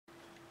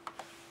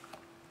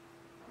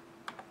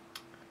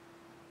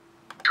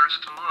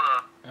strangers to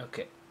love.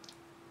 Okay.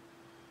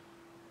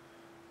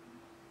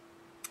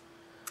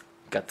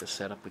 Got this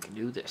set up. We can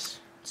do this.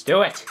 Let's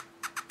do it.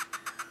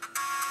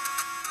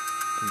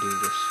 We can do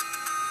this.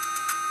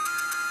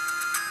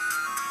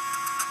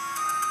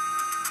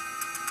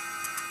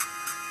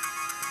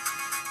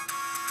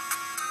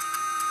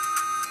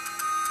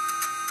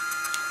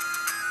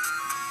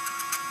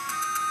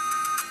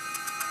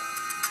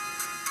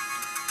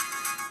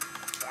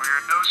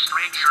 We're no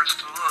strangers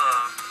to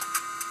love.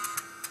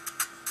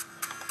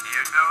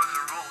 You know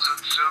the rules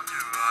and so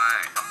do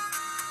I.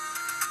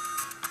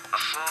 A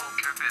full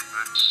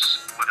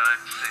commitment's what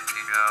I'm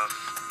thinking of.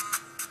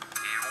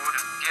 You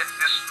wouldn't get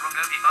this from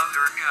any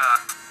other guy.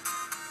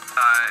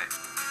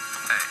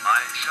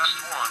 I just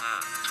wanna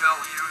tell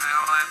you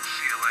how I'm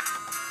feeling.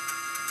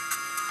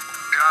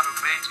 Gotta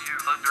make you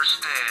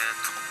understand.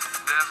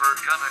 Never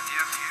gonna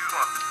give you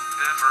up.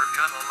 Never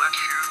gonna let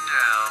you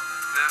down.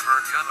 Never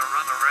gonna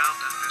run around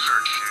and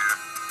desert you.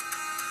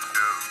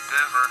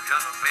 Never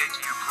gonna make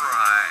you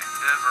cry.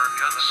 Never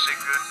gonna say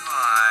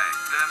goodbye.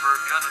 Never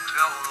gonna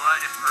tell a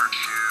lie and hurt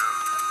you.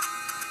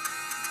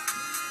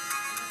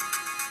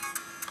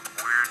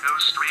 We're no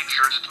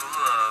strangers to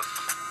love.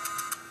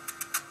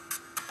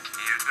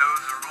 You know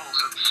the rules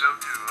and so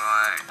do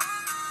I.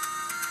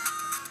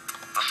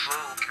 A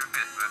full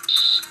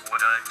commitment's what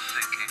I'm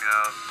thinking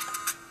of.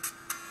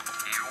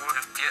 You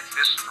wouldn't get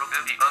this from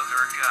any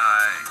other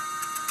guy.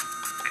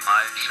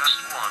 I just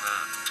wanna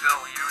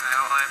tell you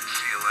how I'm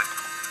feeling.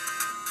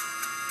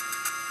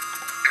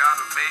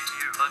 Gotta make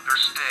you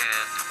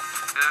understand.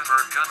 Never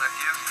gonna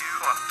give you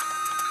up.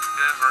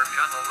 Never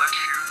gonna let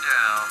you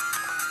down.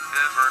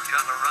 Never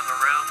gonna run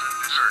around and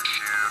desert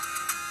you.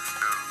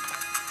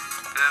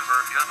 Never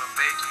gonna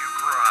make you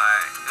cry.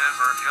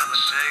 Never gonna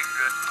say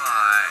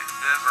goodbye.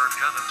 Never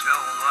gonna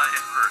tell a lie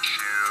and hurt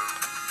you.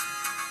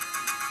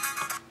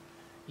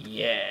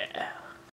 Yeah.